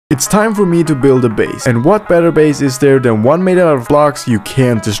It's time for me to build a base. And what better base is there than one made out of blocks you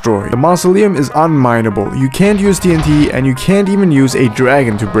can't destroy? The Mausoleum is unmineable. You can't use TNT and you can't even use a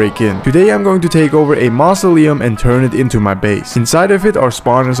dragon to break in. Today I'm going to take over a Mausoleum and turn it into my base. Inside of it are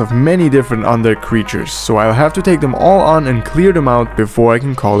spawners of many different undead creatures, so I'll have to take them all on and clear them out before I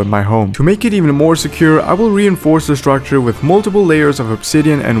can call it my home. To make it even more secure, I will reinforce the structure with multiple layers of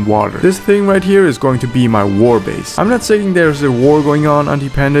obsidian and water. This thing right here is going to be my war base. I'm not saying there's a war going on the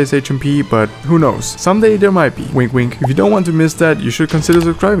PandAce HMP, but who knows? Someday there might be. Wink wink. If you don't want to miss that, you should consider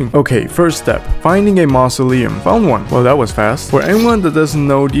subscribing. Okay, first step. Finding a Mausoleum. Found one. Well, that was fast. For anyone that doesn't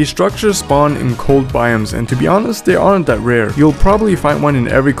know, these structures spawn in cold biomes, and to be honest, they aren't that rare. You'll probably find one in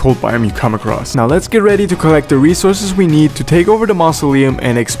every cold biome you come across. Now let's get ready to collect the resources we need to take over the Mausoleum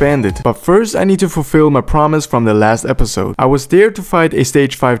and expand it. But first, I need to fulfill my promise from the last episode. I was there to fight a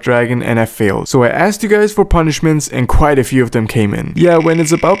stage 5 dragon and I failed. So I asked you guys for punishments and quite a few of them came in. Yeah, when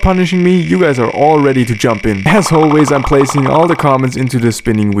it's about punishing me, you guys are all ready to jump in. As always, I'm placing all the comments into the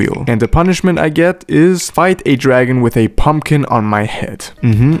spinning wheel. And the punishment I get is fight a dragon with a pumpkin on my head.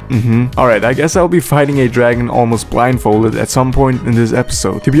 Alright, I guess I'll be fighting a dragon almost blindfolded at some point in this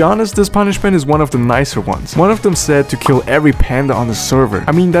episode. To be honest, this punishment is one of the nicer ones. One of them said to kill every panda on the server.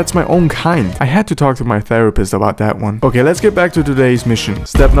 I mean, that's my own kind. I had to talk to my therapist about that one. Okay, let's get back to today's mission.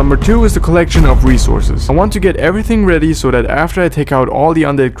 Step number 2 is the collection of resources. I want to get everything ready so that after I take out all the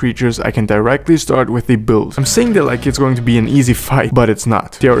undead creatures, I can directly start with the build. I'm saying that like it's going to be an easy fight, but it's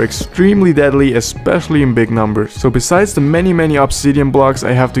not. They are extremely deadly, especially in big numbers. So besides the many obsidian blocks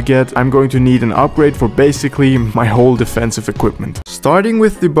I have to get, I'm going to need an upgrade for basically my whole defensive equipment. Starting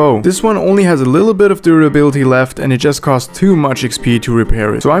with the bow. This one only has a little bit of durability left and it just costs too much XP to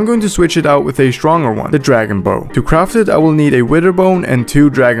repair it. So I'm going to switch it out with a stronger one, the dragon bow. To craft it, I will need a wither bone and 2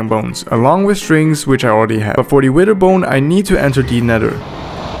 dragon bones, along with strings, which I already have. But for the wither bone, I need to enter the nether.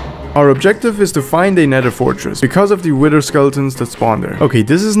 Our objective is to find a nether fortress, because of the wither skeletons that spawn there. Okay,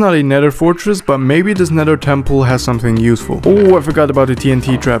 this is not a nether fortress, but maybe this nether temple has something useful. Oh, I forgot about the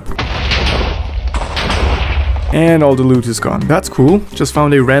TNT trap. And all the loot is gone. That's cool. Just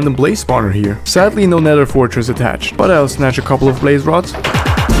found a random blaze spawner here. Sadly, no nether fortress attached, but I'll snatch a couple of blaze rods.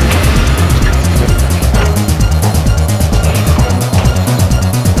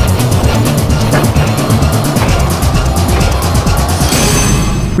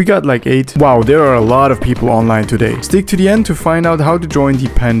 We got like 8. Wow, there are a lot of people online today. Stick to the end to find out how to join the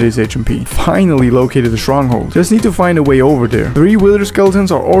PandAce HMP. Finally located the stronghold. Just need to find a way over there. 3 wither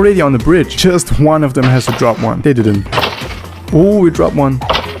skeletons are already on the bridge. Just one of them has to drop one. They didn't. Oh, we dropped one.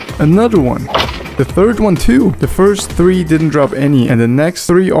 Another one. The third one too. The first 3 didn't drop any and the next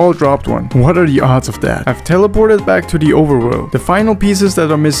 3 all dropped one. What are the odds of that? I've teleported back to the overworld. The final pieces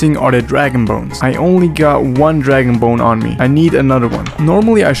that are missing are the dragon bones. I only got 1 dragon bone on me. I need another one.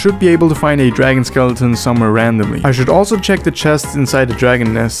 Normally I should be able to find a dragon skeleton somewhere randomly. I should also check the chests inside the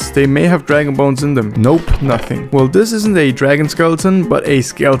dragon nests. They may have dragon bones in them. Nope, nothing. Well, this isn't a dragon skeleton but a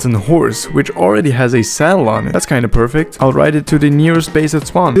skeleton horse, which already has a saddle on it. That's kind of perfect. I'll ride it to the nearest base at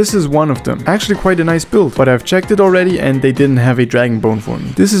spawn. This is one of them. Actually quite a nice build, but I've checked it already and they didn't have a dragon bone for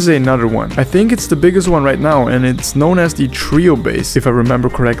me. This is another one. I think it's the biggest one right now and it's known as the trio base if I remember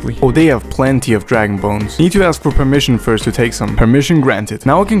correctly. Oh, they have plenty of dragon bones. Need to ask for permission first to take some. Permission granted.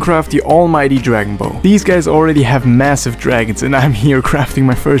 Now I can craft the almighty dragon bow. These guys already have massive dragons and I'm here crafting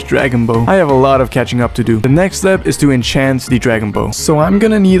my first dragon bow. I have a lot of catching up to do. The next step is to enchant the dragon bow. So I'm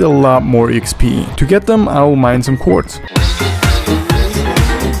gonna need a lot more XP. To get them, I'll mine some quartz.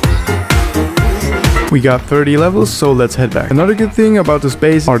 We got 30 levels, so let's head back. Another good thing about this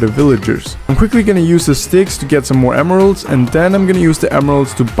base are the villagers. I'm quickly gonna use the sticks to get some more emeralds, and then I'm gonna use the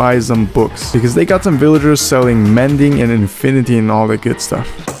emeralds to buy some books, because they got some villagers selling mending and infinity and all that good stuff.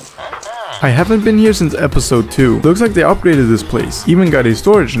 I haven't been here since episode 2. Looks like they upgraded this place. Even got a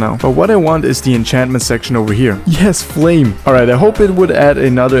storage now. But what I want is the enchantment section over here. Yes, flame. Alright, I hope it would add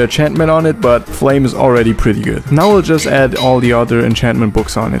another enchantment on it, but flame is already pretty good. Now I'll just add all the other enchantment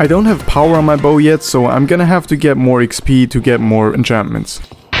books on it. I don't have power on my bow yet, so I'm gonna have to get more XP to get more enchantments.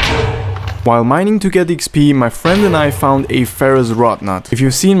 While mining to get XP, my friend and I found a ferrous rod nut. If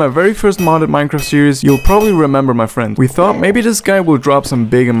you've seen my very first modded Minecraft series, you'll probably remember my friend. We thought maybe this guy will drop some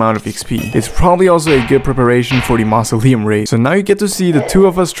big amount of XP. It's probably also a good preparation for the Mausoleum raid. So now you get to see the 2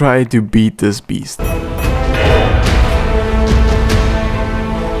 of us try to beat this beast.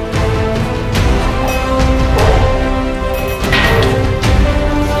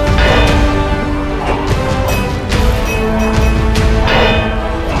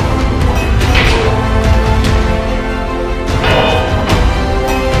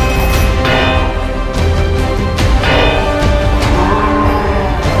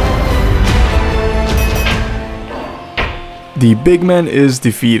 The big man is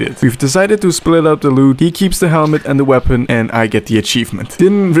defeated. We've decided to split up the loot. He keeps the helmet and the weapon, and I get the achievement.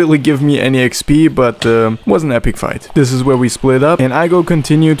 Didn't really give me any XP, but was an epic fight. This is where we split up, and I go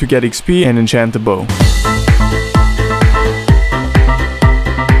continue to get XP and enchant the bow.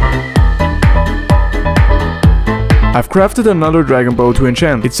 I've crafted another dragon bow to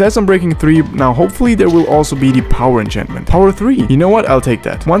enchant. It says I'm breaking 3, now hopefully there will also be the power enchantment. Power 3. You know what? I'll take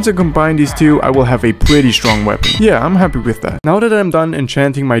that. Once I combine these two, I will have a pretty strong weapon. Yeah, I'm happy with that. Now that I'm done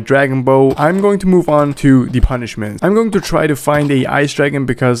enchanting my dragon bow, I'm going to move on to the punishments. I'm going to try to find a ice dragon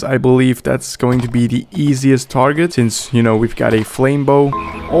because I believe that's going to be the easiest target since, you know, we've got a flame bow.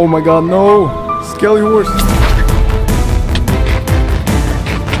 Oh my god, no! Skelly horse!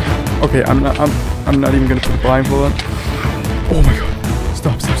 Okay, I'm not even gonna put the blindfold on. Oh my god.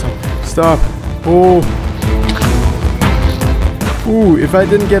 Stop. Oh. Ooh, if I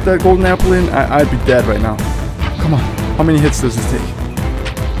didn't get that golden apple in, I'd be dead right now. Come on. How many hits does this take?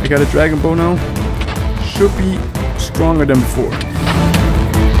 I got a dragon bow now. Should be stronger than before.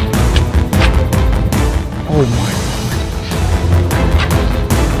 Oh my.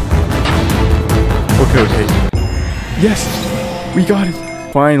 Okay. Yes! We got it!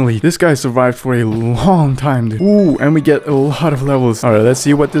 Finally, this guy survived for a long time, dude. Ooh, and we get a lot of levels. Alright, let's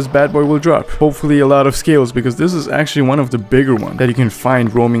see what this bad boy will drop. Hopefully a lot of scales, because this is actually one of the bigger ones that you can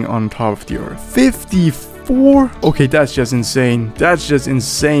find roaming on top of the earth. 54? Okay, that's just insane. That's just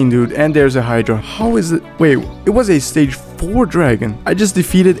insane, dude. And there's a Hydra. How is it? Wait, it was a stage 4 dragon. I just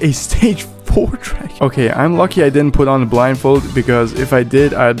defeated a stage 4 dragon. Okay, I'm lucky I didn't put on the blindfold, because if I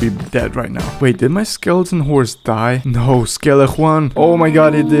did, I'd be dead right now. Wait, did my skeleton horse die? No, Skelejuan. Oh my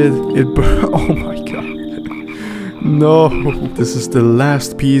god, it did. Oh my god. No, this is the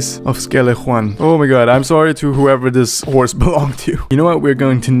last piece of Skelejuan. Oh my god, I'm sorry to whoever this horse belonged to. You know what? We're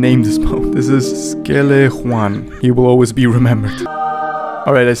going to name this boat. This is Skelejuan. He will always be remembered.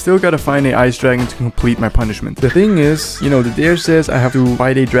 Alright, I still gotta find a ice dragon to complete my punishment. The thing is, you know, the dare says I have to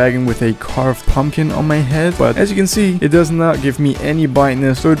fight a dragon with a carved pumpkin on my head, but as you can see, it does not give me any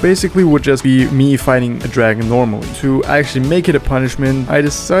biteness, so it basically would just be me fighting a dragon normally. To actually make it a punishment, I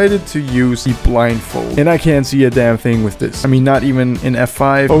decided to use the blindfold, and I can't see a damn thing with this. I mean, not even in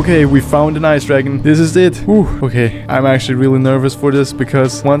F5. Okay, we found an ice dragon. This is it. Whew. Okay, I'm actually really nervous for this,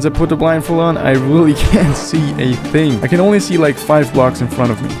 because once I put the blindfold on, I really can't see a thing. I can only see like 5 blocks in front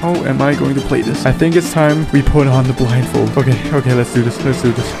of me. How am I going to play this? I think it's time we put on the blindfold. Okay, let's do this.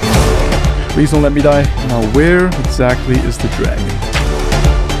 Please don't let me die. Now, where exactly is the dragon?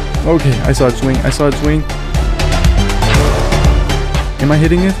 Okay, I saw it swing. Am I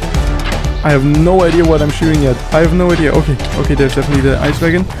hitting it? I have no idea what I'm shooting at. I have no idea. Okay, there's definitely the ice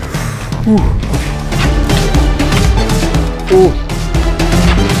dragon. Whew. Oh.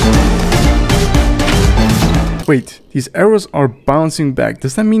 Wait, these arrows are bouncing back.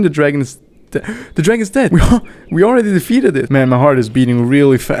 Does that mean the dragon is the dragon's dead? We already defeated it. Man, my heart is beating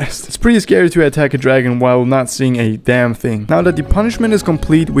really fast. It's pretty scary to attack a dragon while not seeing a damn thing. Now that the punishment is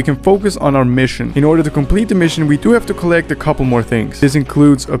complete, we can focus on our mission. In order to complete the mission, we do have to collect a couple more things. This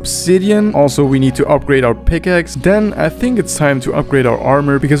includes obsidian. Also, we need to upgrade our pickaxe. Then I think it's time to upgrade our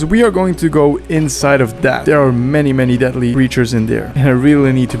armor, because we are going to go inside of that. There are many deadly creatures in there, and I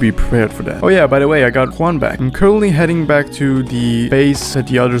really need to be prepared for that. Oh yeah, by the way, I got Juan back. I'm currently heading back to the base that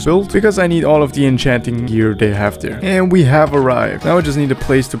the others built, because I need all of the enchanting gear they have there. And we have arrived. Now I just need a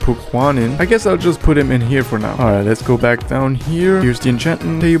place to put Juan in. I guess I'll just put him in here for now. Alright, let's go back down here. Here's the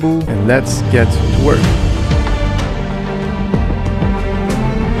enchantment table, and let's get to work.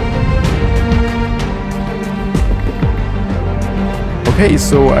 Okay,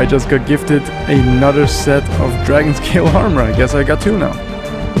 so I just got gifted another set of dragon scale armor. I guess I got 2 now.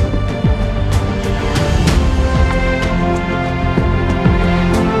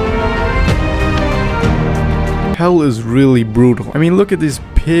 Hell is really brutal. I mean, look at these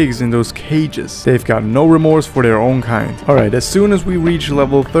pigs in those cages. They've got no remorse for their own kind. Alright, as soon as we reach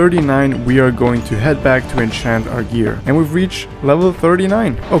level 39, we are going to head back to enchant our gear. And we've reached level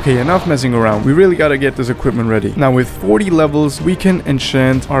 39. Okay, enough messing around. We really gotta get this equipment ready. Now, with 40 levels, we can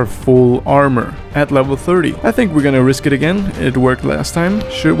enchant our full armor at level 30. I think we're gonna risk it again. It worked last time.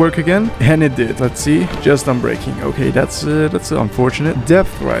 Should work again. And it did. Let's see. Just unbreaking. Okay, that's unfortunate.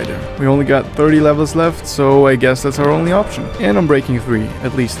 Depth Rider. We only got 30 levels left, so I guess that's our only option. And unbreaking 3. At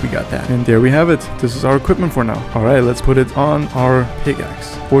at least we got that. And there we have it. This is our equipment for now. Alright, let's put it on our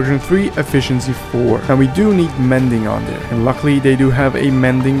pickaxe. Fortune 3, efficiency 4. And we do need mending on there. And luckily they do have a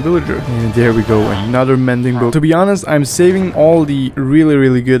mending villager. And there we go, another mending build. To be honest, I'm saving all the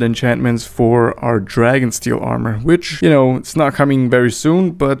really good enchantments for our dragon steel armor, which, you know, it's not coming very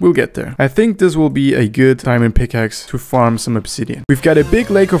soon, but we'll get there. I think this will be a good diamond pickaxe to farm some obsidian. We've got a big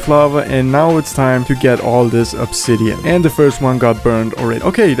lake of lava, and now it's time to get all this obsidian. And the first one got burned already.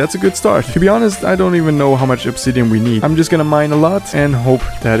 Okay, that's a good start. To be honest, I don't even know how much obsidian we need. I'm just gonna mine a lot and hope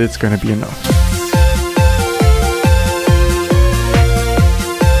that it's gonna be enough.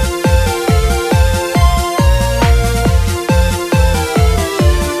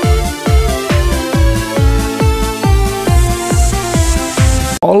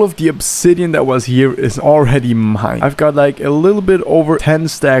 All of the obsidian that was here is already mine. I've got like a little bit over 10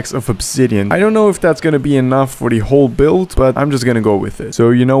 stacks of obsidian. I don't know if that's gonna be enough for the whole build, but I'm just gonna go with it.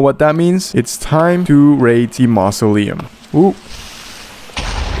 So you know what that means? It's time to raid the mausoleum. Ooh.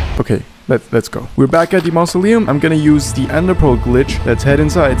 Okay, let's go. We're back at the mausoleum. I'm gonna use the ender pearl glitch. Let's head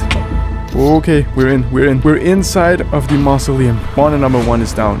inside. Okay, we're inside of the mausoleum. Spawner number 1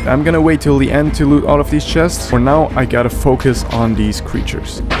 is down. I'm gonna wait till the end to loot all of these chests. For now, I gotta focus on these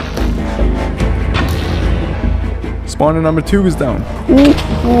creatures. Spawner number 2 is down.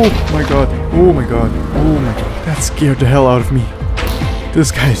 Oh my god. Oh my god. Oh my god. That scared the hell out of me.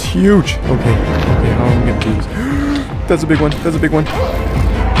 This guy is huge. Okay, how am I gonna do this? That's a big one. That's a big one.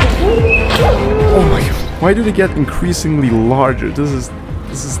 Oh my god. Why do they get increasingly larger? This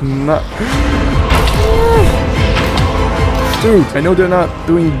is not... Dude, I know they're not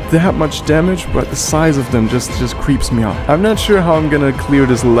doing that much damage, but the size of them just creeps me out. I'm not sure how I'm gonna clear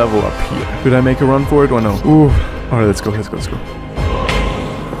this level up here. Could I make a run for it or no? Ooh. Alright, let's go. Build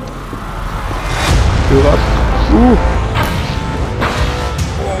up. Ooh.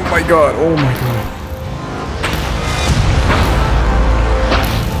 Oh my god.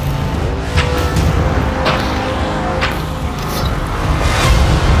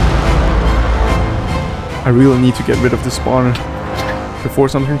 I really need to get rid of the spawner before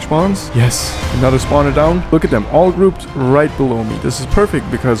something spawns. Yes, another spawner down. Look at them, all grouped right below me. This is perfect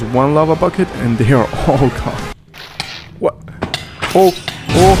because one lava bucket and they are all gone. What? Oh.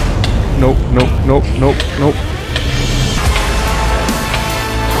 Nope.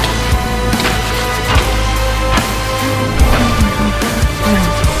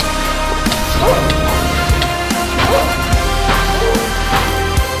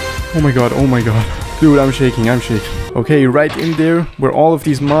 Oh my god. Dude, I'm shaking. Okay, right in there, where all of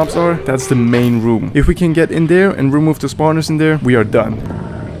these mobs are, that's the main room. If we can get in there and remove the spawners in there, we are done.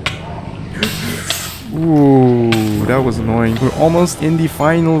 Ooh, that was annoying. We're almost in the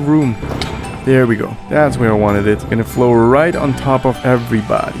final room. There we go. That's where I wanted it. Gonna flow right on top of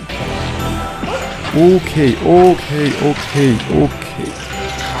everybody. Okay.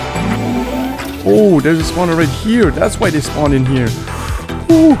 Oh, there's a spawner right here. That's why they spawned in here.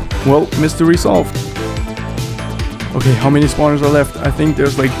 Ooh. Well, mystery solved. Okay, how many spawners are left? I think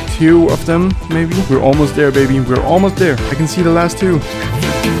there's like 2 of them, maybe. We're almost there, baby. We're almost there. I can see the last 2.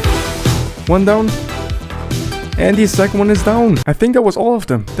 1 down. And the second one is down. I think that was all of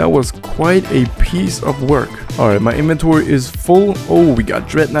them. That was quite a piece of work. Alright, my inventory is full. Oh, we got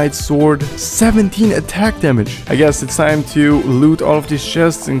Dread Knight's sword. 17 attack damage. I guess it's time to loot all of these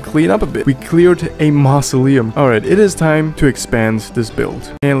chests and clean up a bit. We cleared a mausoleum. Alright, it is time to expand this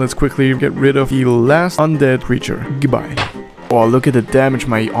build. And let's quickly get rid of the last undead creature. Goodbye. Oh, look at the damage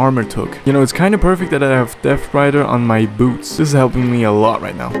my armor took. You know, it's kind of perfect that I have Death Rider on my boots. This is helping me a lot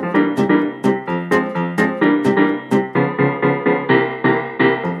right now.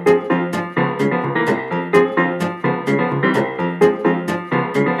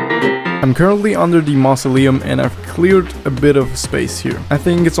 I'm currently under the mausoleum and I've cleared a bit of space here. I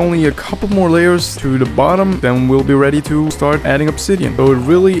think it's only a couple more layers to the bottom, then we'll be ready to start adding obsidian. So it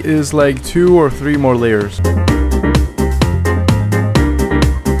really is like 2 or 3 more layers.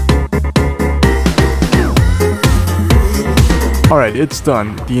 Alright, it's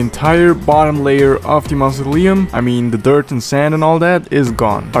done. The entire bottom layer of the mausoleum, I mean the dirt and sand and all that, is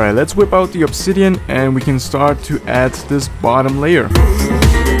gone. Alright, let's whip out the obsidian and we can start to add this bottom layer.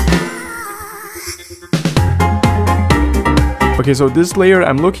 Okay, so this layer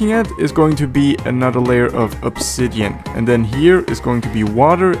I'm looking at is going to be another layer of obsidian. And then here is going to be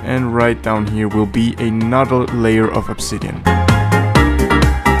water, and right down here will be another layer of obsidian.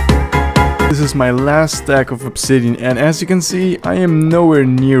 This is my last stack of obsidian, and as you can see, I am nowhere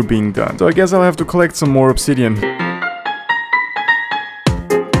near being done. So I guess I'll have to collect some more obsidian.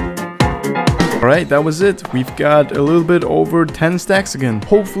 Alright, that was it. We've got a little bit over 10 stacks again.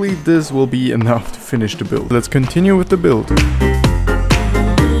 Hopefully this will be enough to finish the build. Let's continue with the build.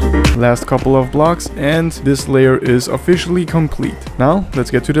 Last couple of blocks and this layer is officially complete. Now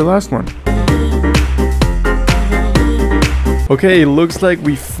let's get to the last one. Okay, looks like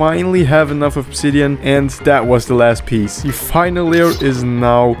we finally have enough obsidian, and that was the last piece. The final layer is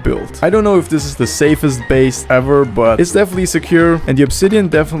now built. I don't know if this is the safest base ever, but it's definitely secure, and the obsidian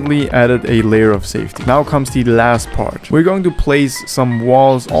definitely added a layer of safety. Now comes the last part. We're going to place some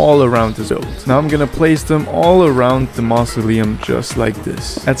walls all around this build. Now I'm gonna place them all around the mausoleum just like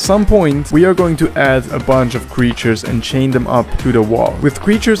this. At some point, we are going to add a bunch of creatures and chain them up to the wall. With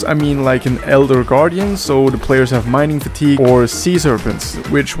creatures, I mean like an elder guardian, so the players have mining fatigue, or sea serpents,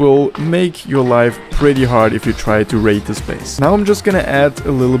 which will make your life pretty hard if you try to raid the space. Now I'm just gonna add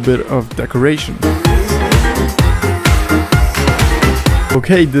a little bit of decoration.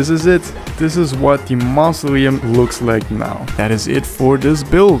 Okay, this is it. This is what the mausoleum looks like now. That is it for this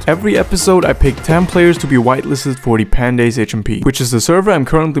build. Every episode I pick 10 players to be whitelisted for the PandAce HMP, which is the server I'm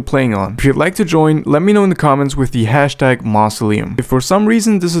currently playing on. If you'd like to join, let me know in the comments with the hashtag Mausoleum. If for some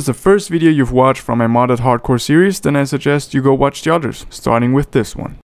reason this is the first video you've watched from my modded hardcore series, then I suggest you go watch the others, starting with this one.